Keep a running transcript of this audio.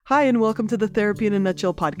Hi, and welcome to the Therapy in a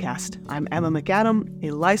Nutshell podcast. I'm Emma McAdam,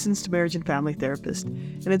 a licensed marriage and family therapist,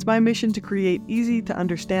 and it's my mission to create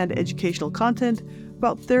easy-to-understand educational content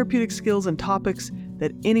about therapeutic skills and topics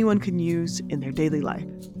that anyone can use in their daily life.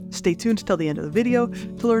 Stay tuned till the end of the video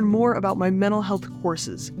to learn more about my mental health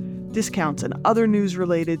courses, discounts, and other news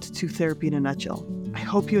related to Therapy in a Nutshell. I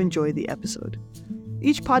hope you enjoy the episode.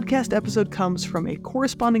 Each podcast episode comes from a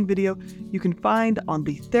corresponding video you can find on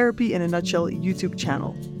the Therapy in a Nutshell YouTube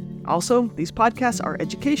channel. Also, these podcasts are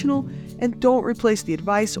educational and don't replace the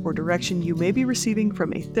advice or direction you may be receiving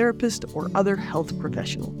from a therapist or other health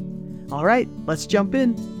professional. All right, let's jump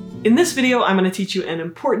in. In this video, I'm going to teach you an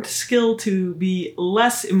important skill to be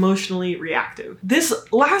less emotionally reactive. This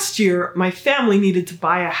last year, my family needed to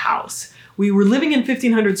buy a house. We were living in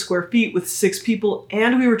 1,500 square feet with 6 people,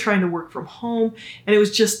 and we were trying to work from home, and it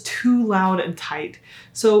was just too loud and tight.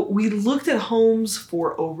 So we looked at homes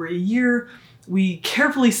for over a year. We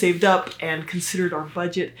carefully saved up and considered our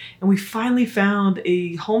budget, and we finally found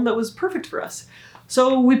a home that was perfect for us.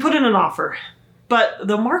 So we put in an offer, but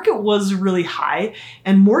the market was really high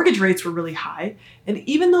and mortgage rates were really high. And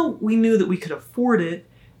even though we knew that we could afford it,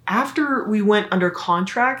 after we went under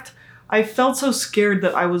contract, I felt so scared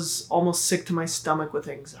that I was almost sick to my stomach with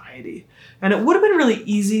anxiety. And it would have been really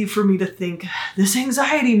easy for me to think, this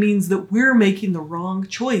anxiety means that we're making the wrong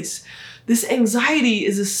choice. This anxiety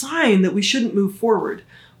is a sign that we shouldn't move forward.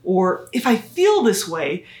 Or if I feel this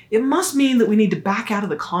way, it must mean that we need to back out of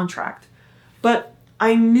the contract. But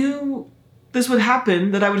I knew this would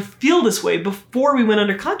happen, that I would feel this way before we went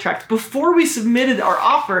under contract. Before we submitted our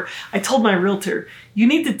offer, I told my realtor, you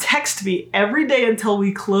need to text me every day until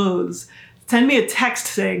we close. Send me a text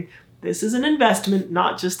saying, this is an investment,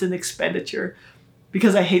 not just an expenditure,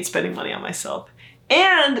 because I hate spending money on myself.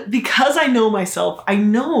 And because I know myself, I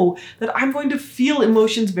know that I'm going to feel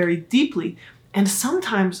emotions very deeply. And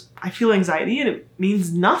sometimes I feel anxiety and it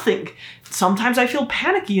means nothing. Sometimes I feel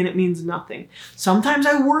panicky and it means nothing. Sometimes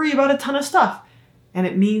I worry about a ton of stuff and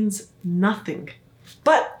it means nothing.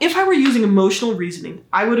 But if I were using emotional reasoning,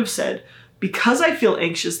 I would have said, because I feel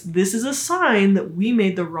anxious, this is a sign that we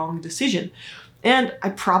made the wrong decision. And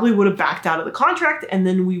I probably would have backed out of the contract and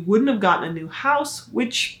then we wouldn't have gotten a new house,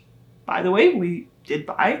 which, by the way, we did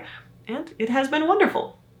buy, and it has been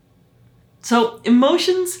wonderful. So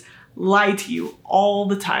emotions lie to you all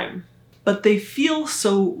the time, but they feel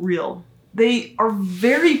so real. They are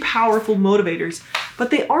very powerful motivators,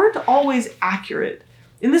 but they aren't always accurate.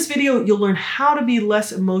 In this video, you'll learn how to be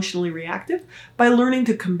less emotionally reactive by learning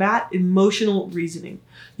to combat emotional reasoning.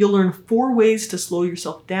 You'll learn 4 ways to slow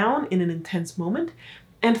yourself down in an intense moment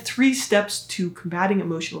and 3 steps to combating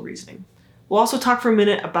emotional reasoning. We'll also talk for a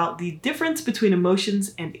minute about the difference between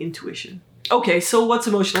emotions and intuition. Okay, so what's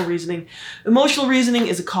emotional reasoning? Emotional reasoning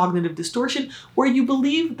is a cognitive distortion where you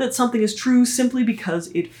believe that something is true simply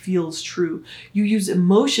because it feels true. You use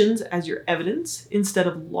emotions as your evidence instead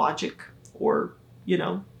of logic or,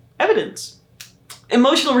 evidence.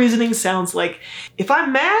 Emotional reasoning sounds like, if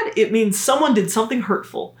I'm mad, it means someone did something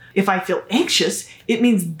hurtful. If I feel anxious, it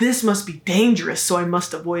means this must be dangerous, so I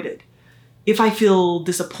must avoid it. If I feel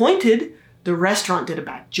disappointed, the restaurant did a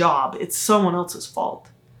bad job. It's someone else's fault.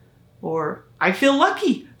 Or I feel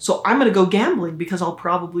lucky, so I'm going to go gambling because I'll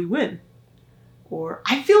probably win. Or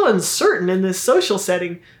I feel uncertain in this social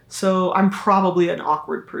setting, so I'm probably an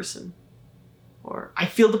awkward person. Or I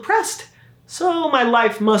feel depressed, so my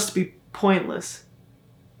life must be pointless.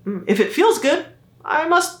 If it feels good, it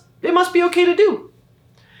must be okay to do.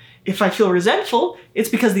 If I feel resentful, it's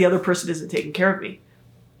because the other person isn't taking care of me.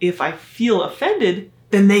 If I feel offended,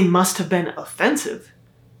 then they must have been offensive.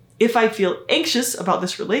 If I feel anxious about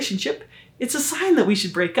this relationship, it's a sign that we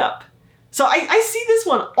should break up. So I see this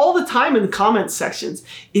one all the time in the comments sections.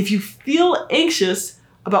 If you feel anxious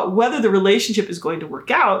about whether the relationship is going to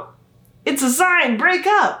work out, it's a sign, break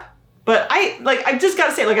up. But I just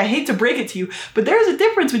gotta say, I hate to break it to you, but there's a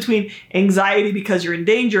difference between anxiety because you're in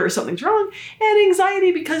danger or something's wrong, and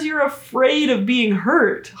anxiety because you're afraid of being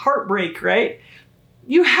hurt, heartbreak, right?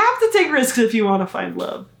 You have to take risks if you want to find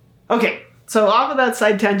love. Okay, so off of that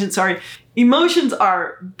side tangent, sorry. Emotions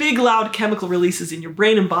are big, loud chemical releases in your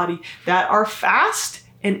brain and body that are fast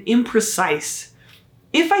and imprecise.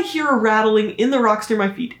 If I hear a rattling in the rocks near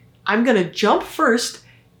my feet, I'm going to jump first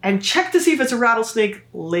and check to see if it's a rattlesnake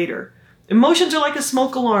later. Emotions are like a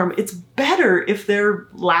smoke alarm. It's better if they're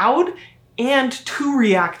loud and too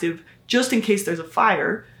reactive, just in case there's a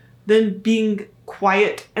fire, than being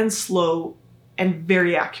quiet and slow and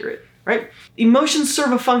very accurate, right? Emotions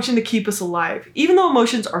serve a function to keep us alive. Even though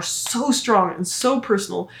emotions are so strong and so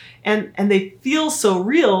personal and they feel so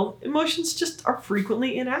real, emotions just are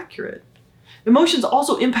frequently inaccurate. Emotions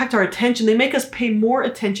also impact our attention. They make us pay more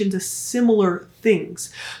attention to similar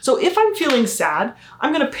things. So if I'm feeling sad,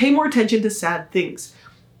 I'm going to pay more attention to sad things.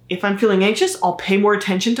 If I'm feeling anxious, I'll pay more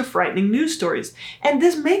attention to frightening news stories. And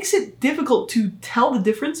this makes it difficult to tell the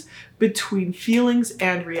difference between feelings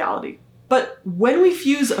and reality. But when we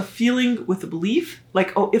fuse a feeling with a belief,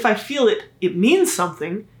 like, oh, if I feel it, it means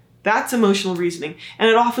something, that's emotional reasoning, and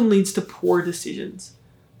it often leads to poor decisions.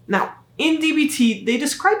 Now, in DBT, they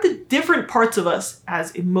describe the different parts of us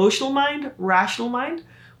as emotional mind, rational mind,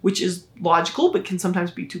 which is logical but can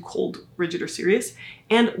sometimes be too cold, rigid, or serious,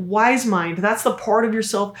 and wise mind. That's the part of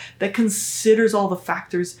yourself that considers all the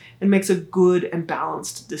factors and makes a good and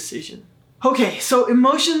balanced decision. Okay, so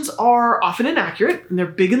emotions are often inaccurate and they're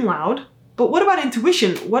big and loud, but what about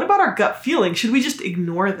intuition? What about our gut feeling? Should we just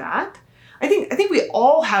ignore that? I think we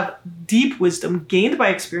all have deep wisdom gained by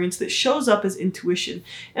experience that shows up as intuition,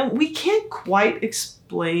 and we can't quite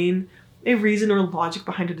explain a reason or logic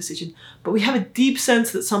behind a decision, but we have a deep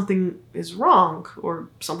sense that something is wrong or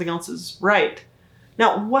something else is right.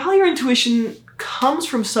 Now, while your intuition comes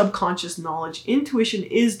from subconscious knowledge, intuition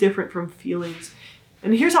is different from feelings.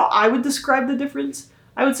 And here's how I would describe the difference.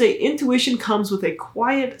 I would say intuition comes with a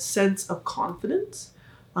quiet sense of confidence,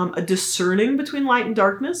 a discerning between light and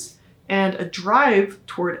darkness, and a drive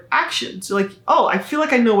toward action. So like, oh, I feel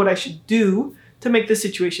like I know what I should do to make this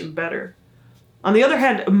situation better. On the other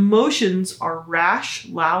hand, emotions are rash,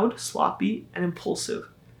 loud, sloppy, and impulsive.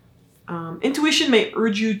 Intuition may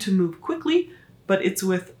urge you to move quickly, but it's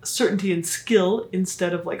with certainty and skill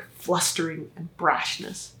instead of like flustering and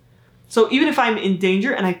brashness. So even if I'm in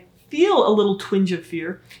danger and I feel a little twinge of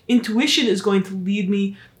fear, intuition is going to lead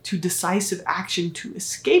me to decisive action to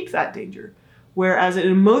escape that danger, whereas an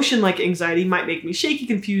emotion like anxiety might make me shaky,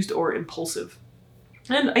 confused, or impulsive.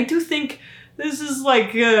 And I do think this is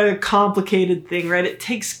like a complicated thing, right? It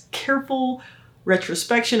takes careful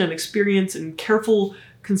retrospection and experience and careful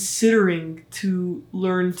considering to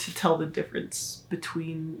learn to tell the difference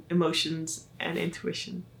between emotions and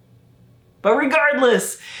intuition. But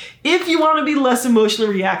regardless, if you want to be less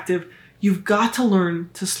emotionally reactive, you've got to learn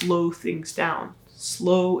to slow things down.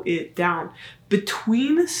 Slow it down.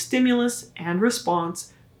 Between stimulus and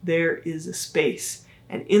response, there is a space.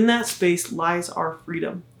 And in that space lies our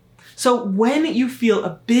freedom. So when you feel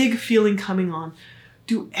a big feeling coming on,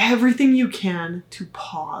 do everything you can to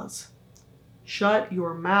pause. Shut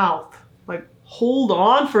your mouth. Like, hold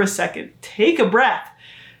on for a second. Take a breath.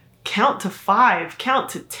 Count to 5, count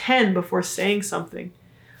to 10 before saying something.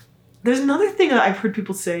 There's another thing that I've heard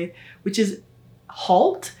people say, which is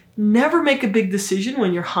halt. Never make a big decision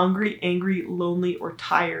when you're hungry, angry, lonely, or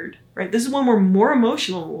tired, right? This is when we're more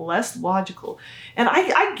emotional, less logical. And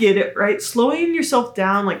I get it, right? Slowing yourself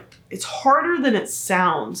down, like, it's harder than it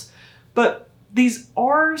sounds, but these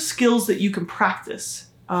are skills that you can practice.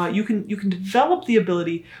 You can develop the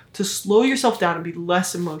ability to slow yourself down and be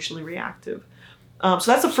less emotionally reactive. So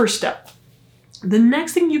that's the first step. The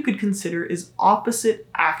next thing you could consider is opposite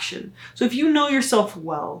action. So if you know yourself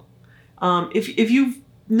well, if you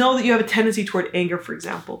know that you have a tendency toward anger, for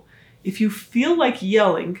example, if you feel like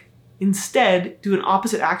yelling, instead do an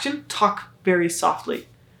opposite action, talk very softly.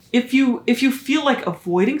 If you feel like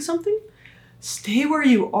avoiding something, stay where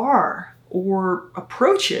you are or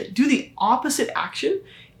approach it. Do the opposite action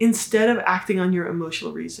instead of acting on your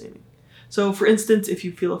emotional reasoning. So for instance, if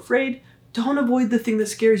you feel afraid, don't avoid the thing that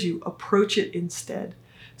scares you. Approach it instead.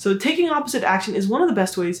 So taking opposite action is one of the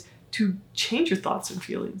best ways to change your thoughts and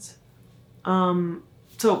feelings.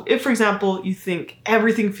 So if, for example, you think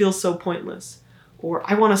everything feels so pointless, or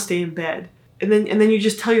I want to stay in bed, and then you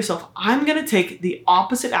just tell yourself, I'm going to take the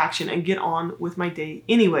opposite action and get on with my day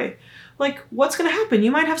anyway. Like, what's going to happen?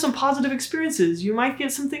 You might have some positive experiences. You might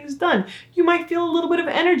get some things done. You might feel a little bit of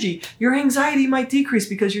energy. Your anxiety might decrease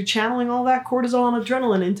because you're channeling all that cortisol and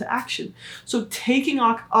adrenaline into action. So taking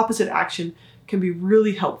opposite action can be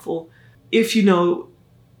really helpful if you know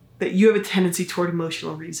that you have a tendency toward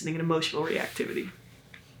emotional reasoning and emotional reactivity.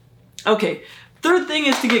 Okay, third thing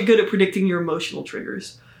is to get good at predicting your emotional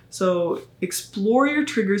triggers. So explore your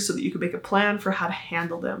triggers so that you can make a plan for how to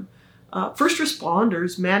handle them. First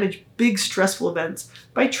responders manage big stressful events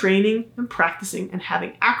by training and practicing and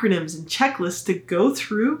having acronyms and checklists to go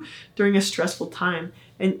through during a stressful time.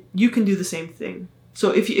 And you can do the same thing.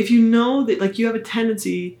 So if you know that like you have a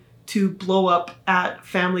tendency to blow up at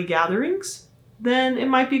family gatherings, then it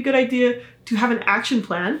might be a good idea to have an action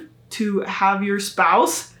plan to have your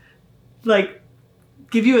spouse like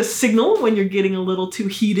give you a signal when you're getting a little too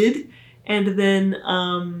heated. And then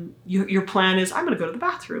your plan is, I'm going to go to the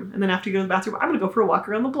bathroom. And then after you go to the bathroom, I'm going to go for a walk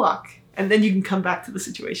around the block. And then you can come back to the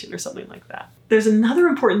situation or something like that. There's another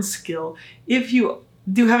important skill if you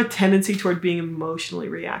do have a tendency toward being emotionally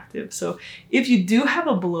reactive. So if you do have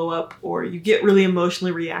a blow up or you get really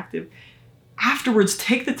emotionally reactive, afterwards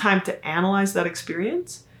take the time to analyze that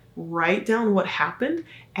experience, write down what happened,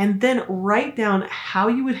 and then write down how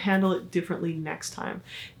you would handle it differently next time.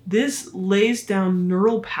 This lays down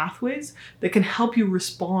neural pathways that can help you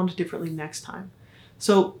respond differently next time.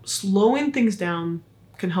 So slowing things down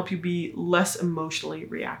can help you be less emotionally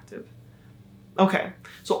reactive. Okay,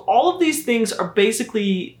 so all of these things are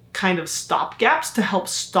basically kind of stopgaps to help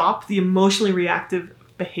stop the emotionally reactive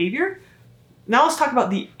behavior. Now let's talk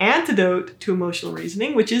about the antidote to emotional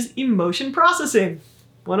reasoning, which is emotion processing.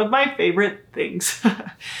 One of my favorite things.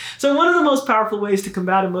 So one of the most powerful ways to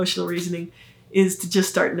combat emotional reasoning is to just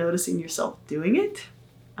start noticing yourself doing it.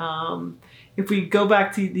 If we go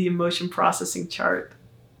back to the emotion processing chart,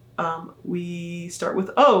 we start with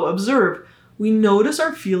observe. We notice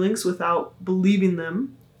our feelings without believing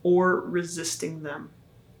them or resisting them.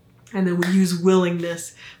 And then we use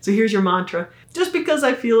willingness. So here's your mantra. Just because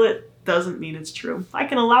I feel it doesn't mean it's true. I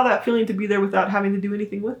can allow that feeling to be there without having to do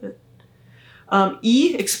anything with it.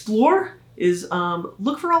 Explore is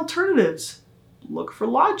look for alternatives. Look for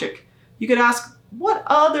logic. You could ask, what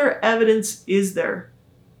other evidence is there?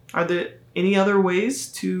 Are there any other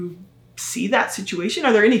ways to see that situation?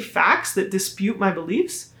 Are there any facts that dispute my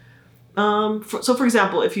beliefs? So for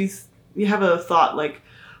example, if you have a thought like,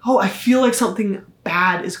 I feel like something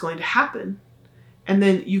bad is going to happen. And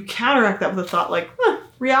then you counteract that with a thought like,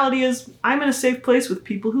 reality is I'm in a safe place with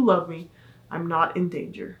people who love me. I'm not in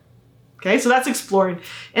danger. Okay, so that's exploring.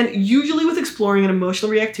 And usually with exploring and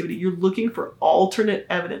emotional reactivity, you're looking for alternate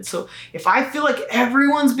evidence. So if I feel like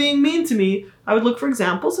everyone's being mean to me, I would look for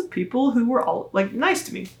examples of people who were all nice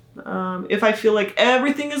to me. If I feel like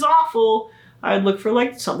everything is awful, I'd look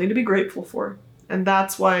for something to be grateful for. And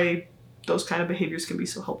that's why those kind of behaviors can be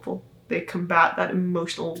so helpful. They combat that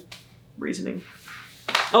emotional reasoning.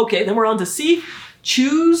 Okay, then we're on to C,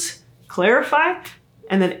 choose, clarify,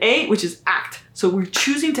 and then A, which is act. So we're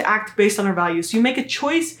choosing to act based on our values. So you make a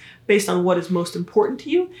choice based on what is most important to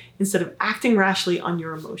you instead of acting rashly on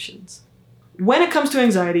your emotions. When it comes to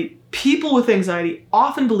anxiety, people with anxiety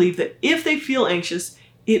often believe that if they feel anxious,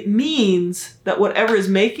 it means that whatever is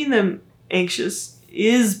making them anxious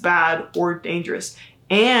is bad or dangerous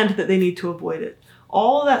and that they need to avoid it.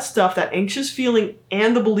 All of that stuff, that anxious feeling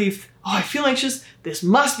and the belief, I feel anxious, this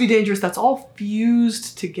must be dangerous, that's all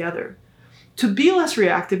fused together. To be less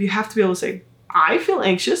reactive, you have to be able to say, I feel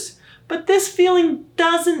anxious, but this feeling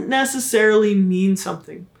doesn't necessarily mean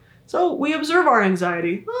something. So we observe our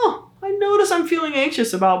anxiety. I notice I'm feeling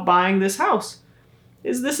anxious about buying this house.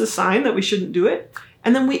 Is this a sign that we shouldn't do it?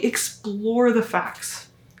 And then we explore the facts.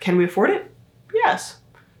 Can we afford it? Yes.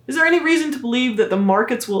 Is there any reason to believe that the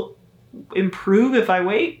markets will improve if I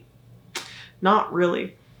wait? Not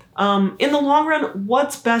really. In the long run,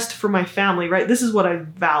 what's best for my family, right? This is what I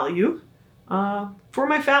value. For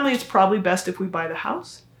my family, it's probably best if we buy the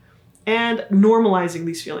house. And normalizing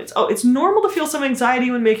these feelings. It's normal to feel some anxiety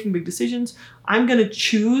when making big decisions. I'm going to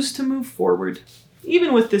choose to move forward,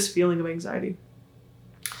 even with this feeling of anxiety.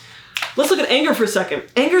 Let's look at anger for a second.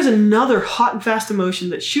 Anger is another hot and fast emotion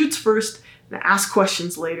that shoots first and asks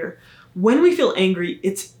questions later. When we feel angry,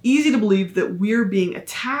 it's easy to believe that we're being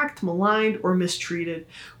attacked, maligned, or mistreated.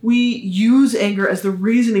 We use anger as the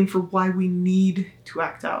reasoning for why we need to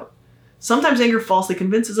act out. Sometimes anger falsely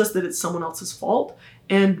convinces us that it's someone else's fault,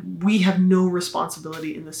 and we have no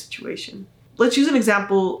responsibility in the situation. Let's use an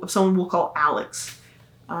example of someone we'll call Alex.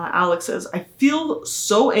 Alex says, I feel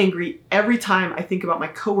so angry every time I think about my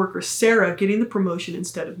coworker Sarah getting the promotion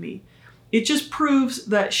instead of me. It just proves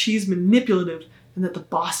that she's manipulative and that the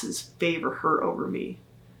bosses favor her over me.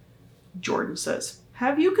 Jordan says,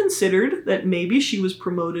 have you considered that maybe she was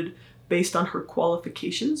promoted based on her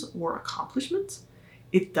qualifications or accomplishments?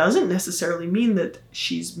 It doesn't necessarily mean that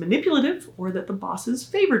she's manipulative or that the bosses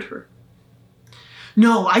favored her.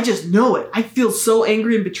 No, I just know it. I feel so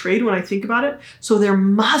angry and betrayed when I think about it, so there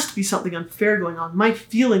must be something unfair going on. My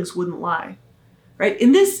feelings wouldn't lie. Right?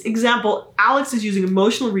 In this example, Alex is using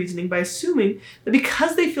emotional reasoning by assuming that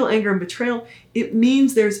because they feel anger and betrayal, it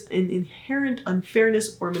means there's an inherent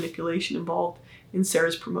unfairness or manipulation involved in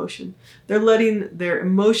Sarah's promotion. They're letting their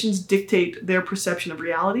emotions dictate their perception of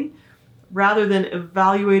reality rather than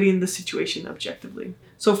evaluating the situation objectively.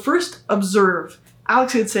 So first, observe.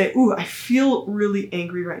 Alex could say, I feel really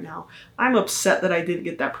angry right now. I'm upset that I didn't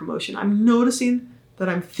get that promotion. I'm noticing that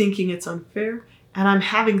I'm thinking it's unfair, and I'm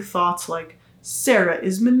having thoughts like, Sarah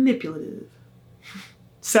is manipulative.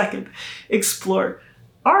 Second, explore.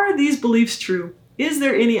 Are these beliefs true? Is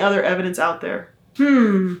there any other evidence out there?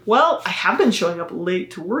 Well, I have been showing up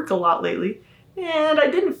late to work a lot lately, and I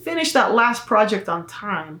didn't finish that last project on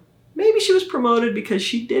time. Maybe she was promoted because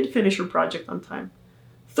she did finish her project on time.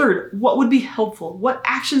 Third, what would be helpful? What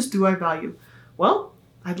actions do I value? Well,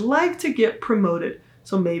 I'd like to get promoted,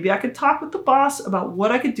 so maybe I could talk with the boss about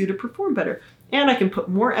what I could do to perform better, and I can put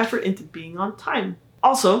more effort into being on time.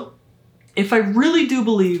 Also, if I really do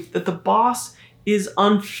believe that the boss is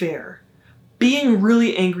unfair, being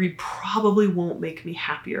really angry probably won't make me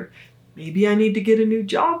happier. Maybe I need to get a new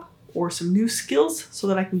job or some new skills so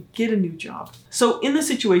that I can get a new job. So in this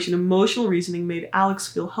situation, emotional reasoning made Alex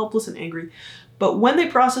feel helpless and angry, but when they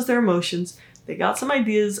processed their emotions, they got some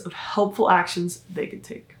ideas of helpful actions they could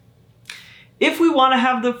take. If we want to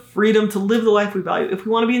have the freedom to live the life we value, if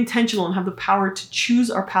we want to be intentional and have the power to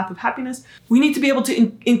choose our path of happiness, we need to be able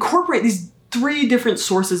to incorporate these 3 different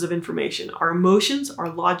sources of information: our emotions, our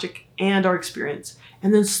logic, and our experience,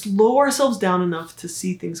 and then slow ourselves down enough to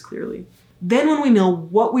see things clearly. Then when we know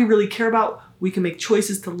what we really care about, we can make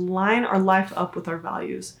choices to line our life up with our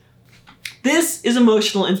values. This is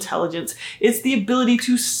emotional intelligence. It's the ability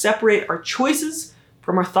to separate our choices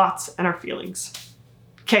from our thoughts and our feelings.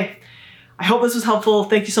 Okay, I hope this was helpful.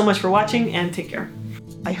 Thank you so much for watching, and take care.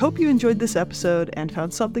 I hope you enjoyed this episode and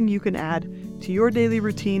found something you can add to your daily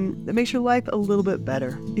routine that makes your life a little bit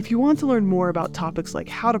better. If you want to learn more about topics like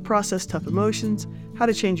how to process tough emotions, how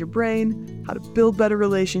to change your brain, how to build better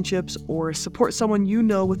relationships, or support someone you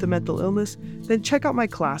know with a mental illness, then check out my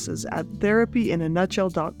classes at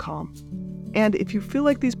therapyinanutshell.com. And if you feel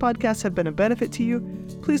like these podcasts have been a benefit to you,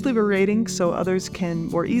 please leave a rating so others can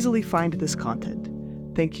more easily find this content.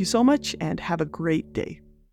 Thank you so much, and have a great day.